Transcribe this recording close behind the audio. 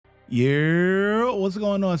Yeah, what's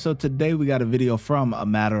going on? So today we got a video from A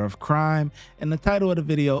Matter of Crime, and the title of the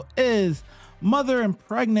video is Mother and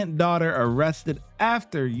Pregnant Daughter Arrested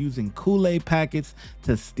After Using Kool-Aid Packets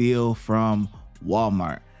to Steal from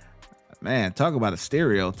Walmart. Man, talk about a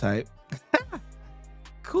stereotype.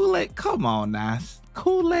 Kool-Aid, come on now.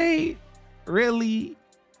 Kool-Aid, really?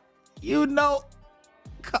 You know,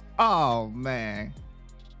 oh man.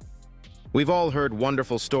 We've all heard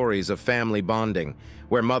wonderful stories of family bonding,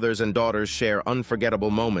 where mothers and daughters share unforgettable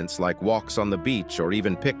moments like walks on the beach or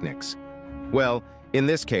even picnics. Well, in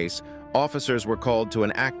this case, officers were called to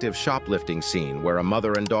an active shoplifting scene where a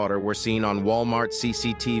mother and daughter were seen on Walmart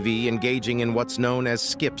CCTV engaging in what's known as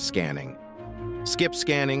skip scanning. Skip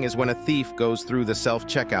scanning is when a thief goes through the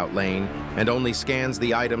self-checkout lane and only scans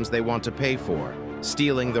the items they want to pay for,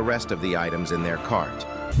 stealing the rest of the items in their cart.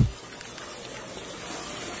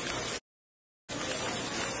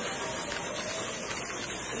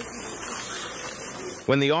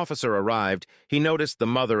 When the officer arrived, he noticed the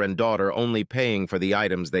mother and daughter only paying for the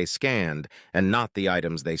items they scanned and not the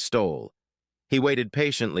items they stole. He waited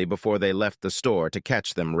patiently before they left the store to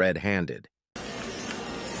catch them red-handed.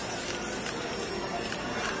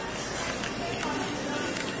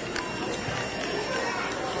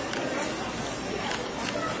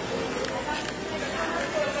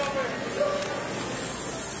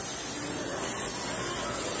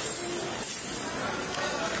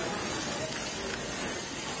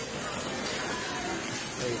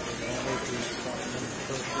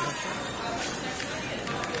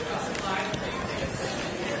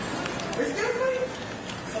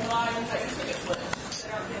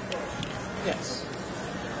 Yes.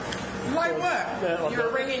 Like what?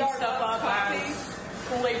 You're ringing stuff up as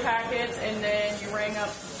Kool-Aid packets, and then you ring up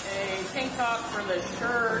a tank top for the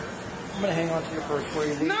shirt. I'm going to hang on to your purse for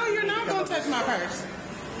you. No, you're not going to touch my purse.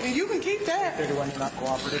 And you can keep that. You're not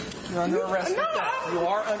cooperative. You're under arrest. No, you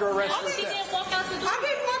are under arrest. I didn't walk out the door. I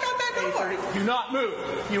didn't walk out that door. Do not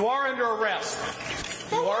move. You are under arrest.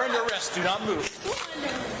 You are under arrest. Do not move.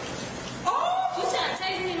 Oh! You trying to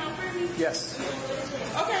take me on privy? Yes.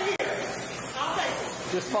 Okay, here. I'll take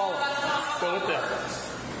it. Just follow. Go with them.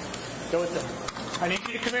 Go with them. I need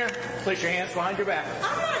you to come here. Place your hands behind your back.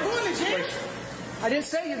 I'm not going to jail. I didn't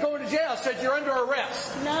say you're going to jail. I said you're under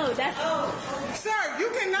arrest. No, that's... Sir,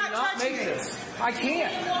 you cannot touch make me. this. I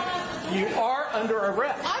can't. You are under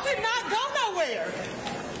arrest. I did not go nowhere.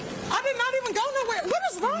 I did not even go nowhere. What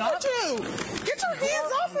is wrong with you? Get your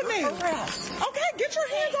hands off of me. Arrest. Okay, get your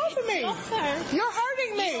hands off of me. Officer. You're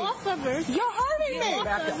hurting me. Officer. You're hurting me.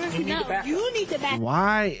 Back up. You need to back up. You need to back up.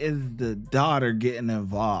 Why is the daughter getting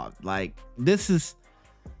involved? Like, this is,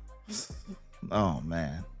 oh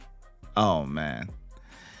man. Oh man.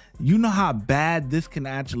 You know how bad this can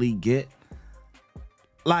actually get?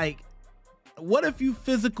 Like, what if you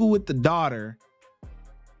physical with the daughter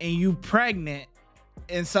and you pregnant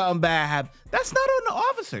and something bad happens? That's not on the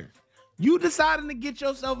officer. You deciding to get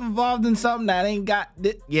yourself involved in something that ain't got,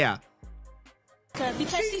 yeah.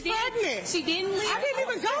 Because She's pregnant. She didn't leave. I didn't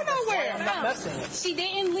even go nowhere. I'm not messing with She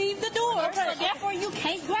didn't leave the door, Okay. so therefore you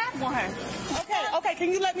can't grab on her. Okay,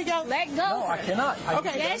 can you let me go? Let go. No, I cannot.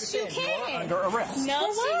 Okay. Yes, you understand. You are can. under arrest. No, For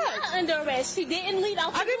she's what? not under arrest. She didn't leave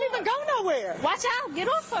out the I didn't door. even go nowhere. Watch out. Get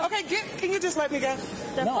off her. Okay, can you just let me go?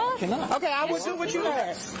 The No, I fuck? cannot. Okay, I will do what you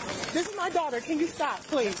ask. This is my daughter. Can you stop,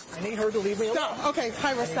 please? I need her to leave me alone. Stop. Okay,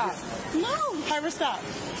 Hyra, stop. No. Hyra, stop.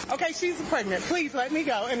 Okay, she's pregnant. Please let me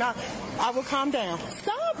go, and I will calm down.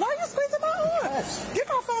 Stop. Why are you squeezing my arm? Get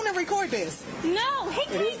my phone and record this. No. He is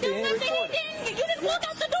can't do being nothing. recorded. He didn't. You just walk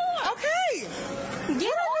out the door. Okay. Get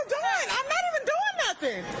What are off you doing? I'm not even doing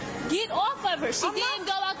nothing. Get off of her. She I'm didn't not-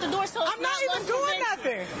 go out the door, so it's I'm not even less doing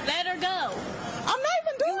convincing. nothing. Let her go. I'm not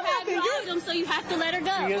even doing You have nothing. your items, so you have to let her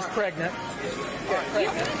go. She is pregnant.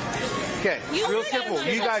 Okay, You real guys simple. are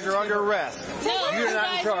You guys are under arrest. No, You're you not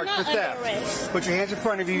guys in charge are for not under theft. arrest. Put your hands in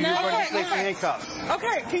front of you. No. You're going to Okay, place in okay. handcuffs.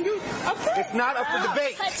 Okay, can you? Okay. It's not up for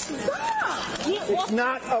debate. Stop. Get It's off.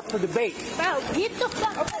 not up for debate. Bro, get the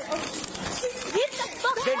fuck out. Get the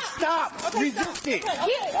fuck Then out. stop resisting.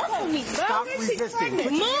 Get off of me, bro. Stop resisting. Put your hands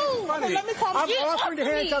in Move. front of Okay, me. let me calm I'm Get offering to off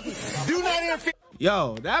of me. handcuff you. Do not interfere.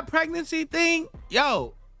 Yo, that pregnancy thing,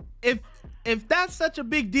 yo, if that's such a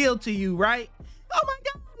big deal to you, right? Oh my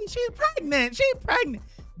God, she's pregnant,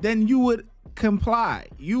 then you would comply.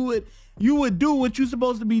 You would do what you're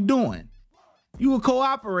supposed to be doing. You would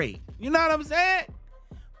cooperate. You know what I'm saying?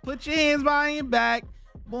 Put your hands behind your back.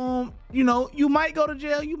 Boom. You know, you might go to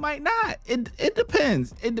jail, you might not. It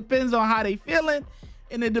depends. It depends on how they feeling,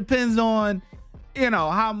 and it depends on, you know,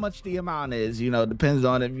 how much the amount is. You know, depends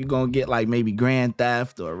on if you're gonna get like maybe grand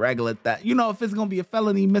theft or regular theft. You know, if it's gonna be a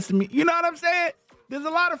felony misdemeanor. You know what I'm saying? There's a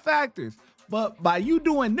lot of factors. But by you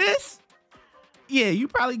doing this, yeah, you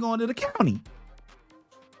probably going to the county.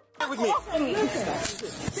 With me.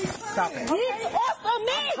 Stop it. Get off of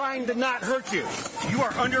me! I'm trying to not hurt you. You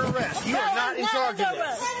are under arrest. You are not in charge of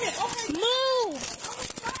this. Move!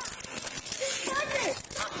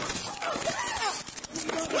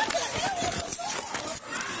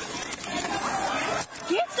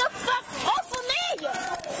 Get the fuck off of me!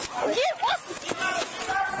 Get off of me!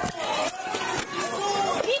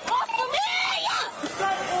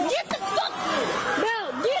 Get the fuck! No,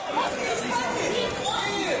 get off of me!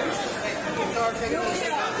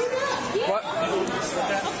 What?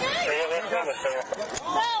 Okay?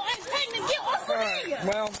 No, I'm pregnant. Get off of me!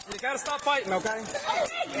 Well, you gotta stop fighting, okay?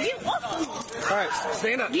 Okay, get off of me! All right,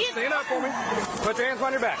 stand up. Stand up for me. Put your hands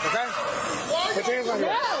on your back, okay? Put your hands on your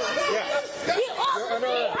back. Yeah. Get off of me!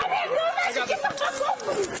 I didn't do that! Get the fuck off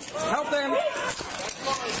of me! Help them.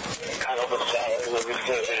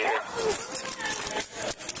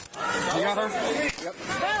 You got her? Yep.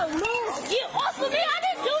 No, move! Get off of me! I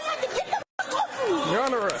didn't do nothing! Get the fuck off of me! You're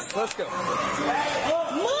under arrest. Let's go. Move!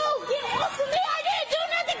 Get off of me! I didn't do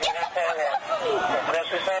nothing! Get the fuck off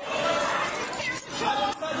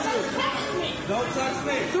of me! Don't touch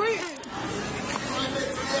me. 3.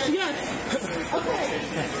 Yes.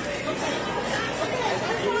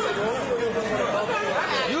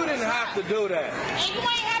 You didn't have to do that. And you ain't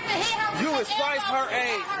have to hit her. You was twice her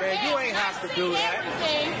age, man. You ain't have to do that.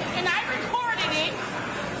 Everything, and I recorded it.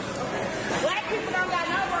 Black people don't got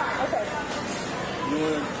no right. Okay. You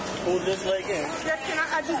want to pull this leg in? Yes, can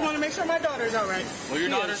I just want to make sure my daughter's all right. Well, your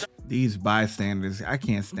daughter's... These bystanders, I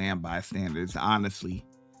can't stand bystanders, honestly.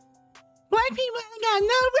 Black people ain't got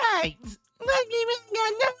no rights. Black people ain't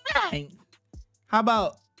got no rights. How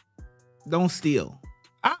about don't steal?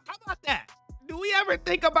 How about that? Do we ever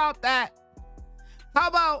think about that? How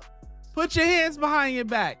about put your hands behind your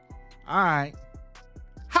back? All right.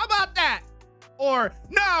 How about that? Or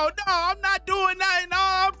no, I'm not doing nothing. No,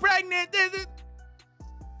 I'm pregnant.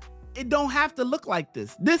 It don't have to look like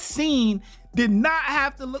this. This scene did not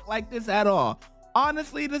have to look like this at all.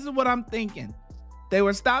 Honestly, this is what I'm thinking. They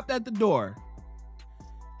were stopped at the door.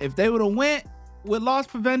 If they would have went with loss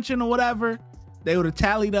prevention or whatever, they would have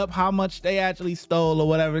tallied up how much they actually stole or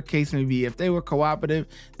whatever the case may be. If they were cooperative,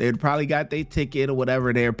 they would probably got their ticket or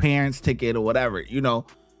whatever, their parents' ticket or whatever, you know.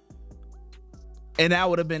 And that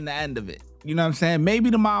would have been the end of it. You know what I'm saying? Maybe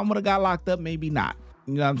the mom would have got locked up, maybe not.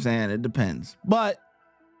 You know what I'm saying? It depends. But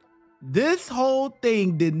this whole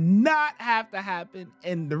thing did not have to happen.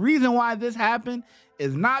 And the reason why this happened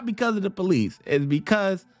is not because of the police. It's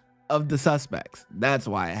because of the suspects. That's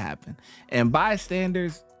why it happened. And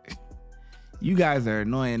bystanders, you guys are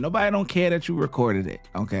annoying. Nobody don't care that you recorded it,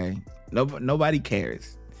 okay? Nobody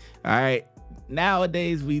cares, all right?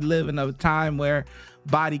 Nowadays, we live in a time where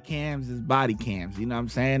body cams is body cams, you know what I'm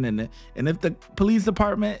saying? And if the police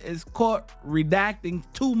department is caught redacting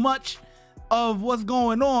too much of what's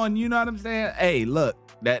going on, you know what I'm saying? Hey, look,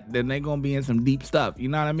 then they're gonna be in some deep stuff, you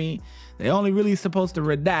know what I mean? They only really supposed to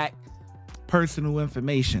redact personal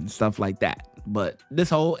information, stuff like that. But this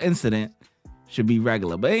whole incident should be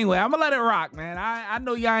regular. But anyway, I'm gonna let it rock, man. I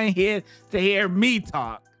know y'all ain't here to hear me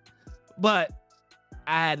talk, but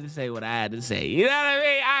I had to say what I had to say. You know what I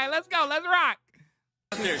mean? All right, let's go. Let's rock.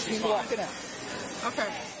 There, she's walking out. Okay.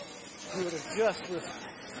 You would have just...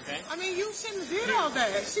 Okay. I mean, you shouldn't have did all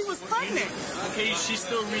that. She was pregnant. Okay, she's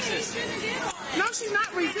still resisting. No, she's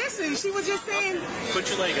not resisting. She was just saying, Put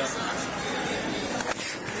your leg up.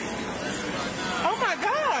 oh my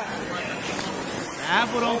God. The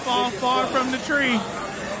apple don't fall far from the tree.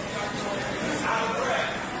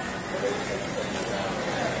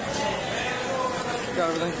 Got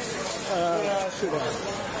everything? Shoot out.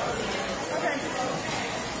 Okay.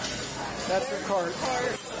 That's her card.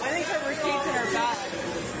 I think her receipt's in her bag.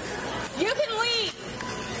 You can leave.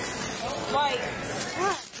 Like,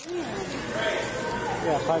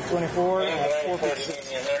 Yeah, 524 and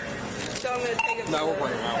 456. so I'm going to take it. No, we're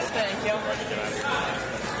playing around. Thank you.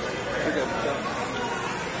 You're good.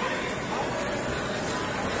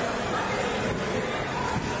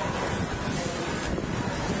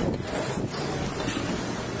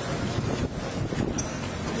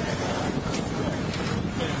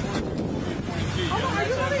 Are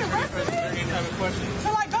you really arrested me? Have a question? So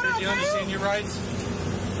like, go to Do you understand your rights?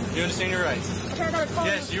 Do you understand your rights?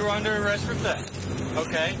 Yes, you are under arrest for theft.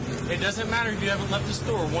 Okay? It doesn't matter if you haven't left the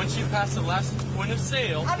store. Once you pass the last point of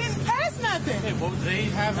sale... I didn't pass nothing. Okay, well, they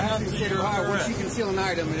have enough to your arrest. Once you conceal an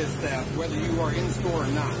item, it is theft, whether you are in store or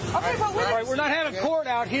not. Okay, but All right, we're not having court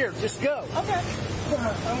out here. Just go. Okay.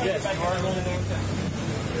 Yes, you are going to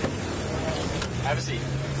Have a seat.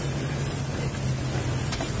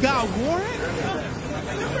 got a warrant?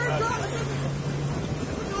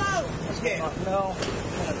 Okay. No.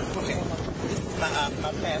 Okay. This is my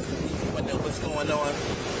pastor. He want to know what's going on.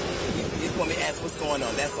 He want me to ask what's going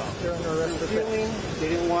on. That's all. They're under arrest for stealing. They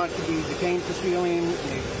didn't want to be detained for stealing.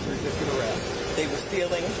 They were just going to arrest. They were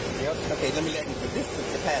stealing. Yep. Okay, let me let you. This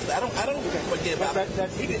is the pastor. I don't forget about it.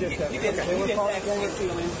 That's he didn't. They were caught gang of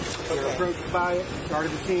stealing. They were approached by it.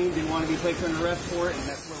 Started the scene. Didn't want to be placed under arrest for it, and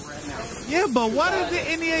that's where we're at now. Yeah, but what is it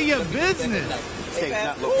any of your business?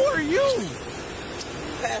 Who are you?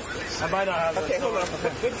 I might not have. Okay, hold on.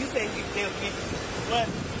 What did you say? What?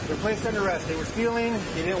 They're placed under arrest. They were stealing.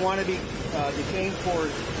 They didn't want to be detained for the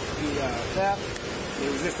theft. They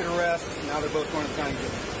resisted arrest. Now they're both going to the county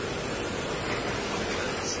jail.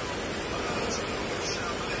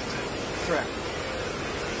 Correct.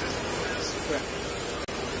 Correct.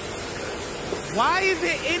 Why is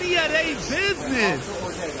it any of their business?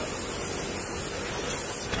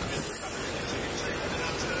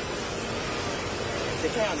 The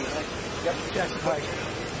county, right? Yep, that's right.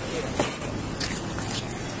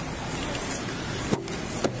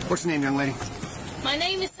 What's your name, young lady? My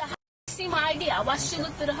name is Sahar. See my ID. I watched you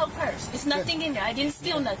look through the whole purse. There's nothing in there. I didn't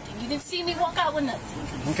steal nothing. You didn't see me walk out with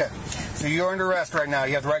nothing. Okay. So you're under arrest right now.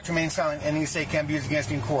 You have the right to remain silent. Anything you say can't be used against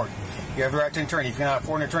you in court. You have the right to an attorney. If you're not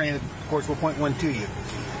afford an attorney, the courts will appoint one to you.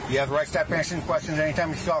 You have the right to stop answering questions anytime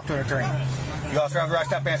you talk to an attorney. You also have the right to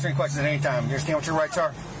stop answering questions at any time. You understand what your rights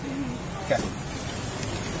are? Okay.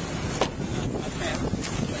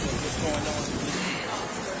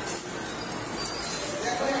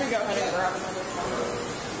 There we go, honey.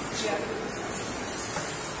 Yeah.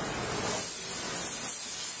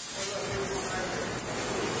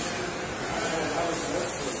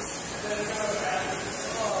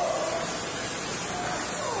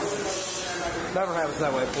 Never happens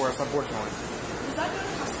that way for us, unfortunately. Is that good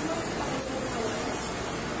customer?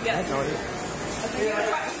 Yes. No idea.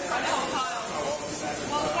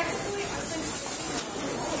 Well, technically, I think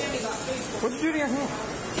What'd you do to your hand?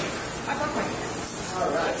 I broke my hand. I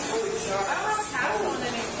don't have a cast on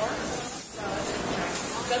anymore.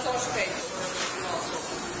 That's all she paid.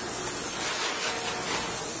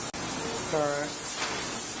 All right.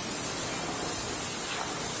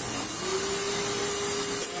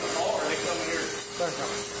 Third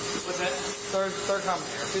coming. What's that? Third coming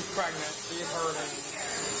here. She's pregnant. She's hurting.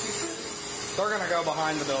 They're going to go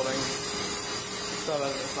behind the building so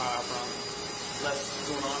that it's not out front. Less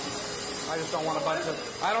going on. I just don't want a bunch of...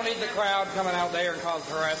 I don't need the crowd coming out there and cause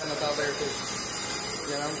harassment out there too.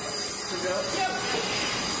 You know? Yep.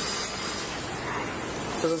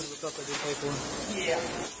 So this is the stuff they do pay for? Yeah.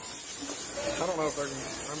 I don't know if they're...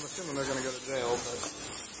 I'm assuming they're going to go to jail, but...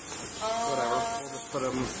 whatever. We'll just put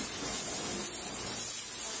them...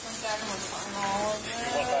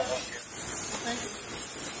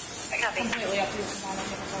 Completely up to you.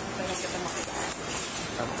 They don't get the money back.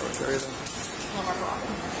 I'm not really sure either. No more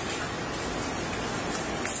problem.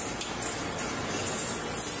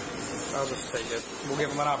 I'll just take it. We'll give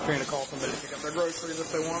them an opportunity to call somebody to pick up their groceries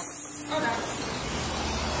if they want. Okay.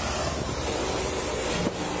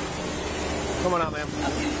 Come on out, ma'am.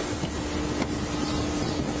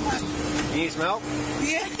 You need some help?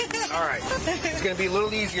 Yeah. All right. It's going to be a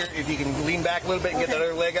little easier if you can lean back a little bit and get that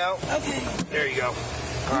other leg out. Okay. There you go.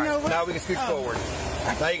 All right. Now we can scooch forward.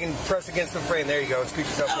 Now you can press against the frame. There you go. And scooch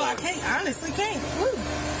yourself Oh, forward. I can't. I honestly can't. Woo.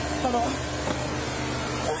 Hold on.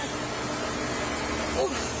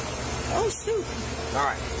 Oh, shoot. All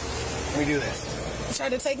right. Let me do this. Try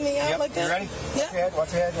to take me out like that? You ready? Yep.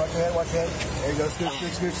 Watch your head. Watch your head. Watch your head. There you go. Scooch,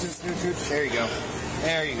 scooch, scooch, scooch, scooch, scooch. There you go.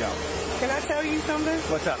 There you go. Can I tell you something?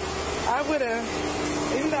 What's up? I would have,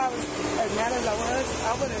 even though I was as mad as I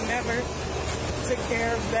would have never took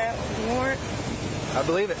care of that warrant. I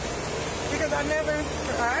believe it. Because I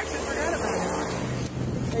actually forgot about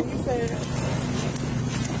it. And you said...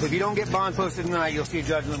 If you don't get bond posted tonight, you'll see a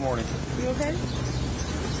judge in the morning. You okay?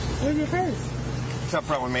 Where's your purse? It's up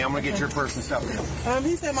front with me. I'm going to get your purse and stuff.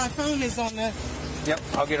 He said my phone is on the... Yep,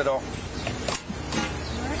 I'll get it all.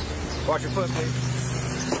 Watch your foot, please.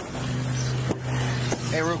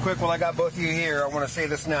 Hey, real quick, while I got both of you here, I want to say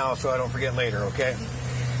this now so I don't forget later, okay?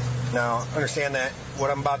 Now, understand that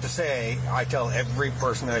what I'm about to say, I tell every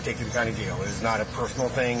person that I take to the county jail. It is not a personal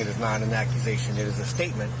thing. It is not an accusation. It is a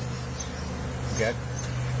statement, okay?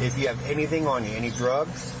 If you have anything on you, any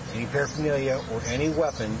drugs, any paraphernalia, or any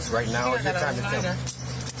weapons, right now is your time to tell me.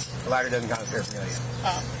 A lighter doesn't count as paraphernalia.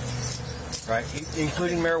 Oh. Right?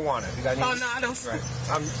 Including marijuana. If you got any, Oh, no, I don't. Right.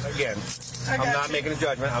 I'm not making a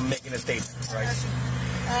judgment. I'm making a statement, right?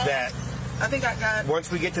 That I think I got... once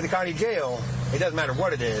we get to the county jail, it doesn't matter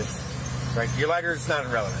what it is, right? Your lighter is not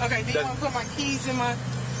irrelevant. Okay, do you want to put my keys in my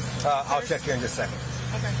I'll check here in just a second.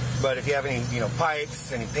 Okay. But if you have any,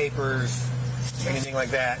 pipes, any papers, anything like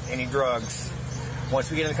that, any drugs, once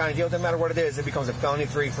we get in the county jail, it doesn't matter what it is, it becomes a felony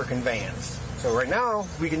 3 for conveyance. So right now,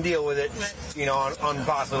 we can deal with it, on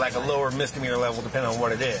possibly like a lower misdemeanor level, depending on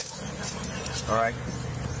what it is. All right?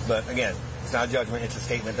 But again, it's not a judgment, it's a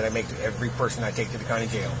statement that I make to every person I take to the county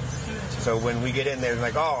jail. So when we get in there, they're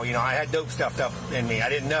like, oh, I had dope stuffed up in me. I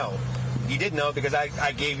didn't know. You didn't know because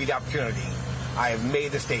I gave you the opportunity. I have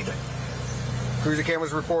made the statement. Cruiser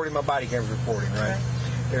camera's recording, my body camera's recording, right? Okay.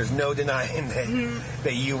 There's no denying that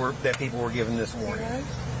that people were given this warning. Okay.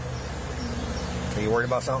 Are you worried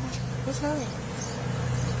about something? What's wrong?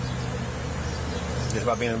 Just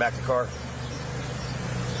about being in the back of the car?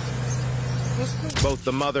 Both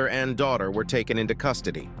the mother and daughter were taken into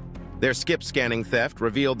custody. Their skip scanning theft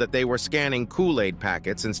revealed that they were scanning Kool-Aid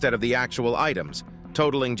packets instead of the actual items,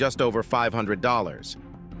 totaling just over $500.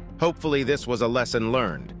 Hopefully this was a lesson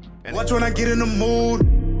learned. Watch when I get in the mood.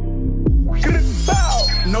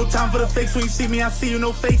 No time for the fakes. When you see me, I see you,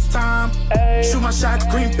 no FaceTime. Shoot my shot,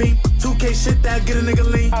 green beam. 2K shit that get a nigga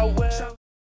lean.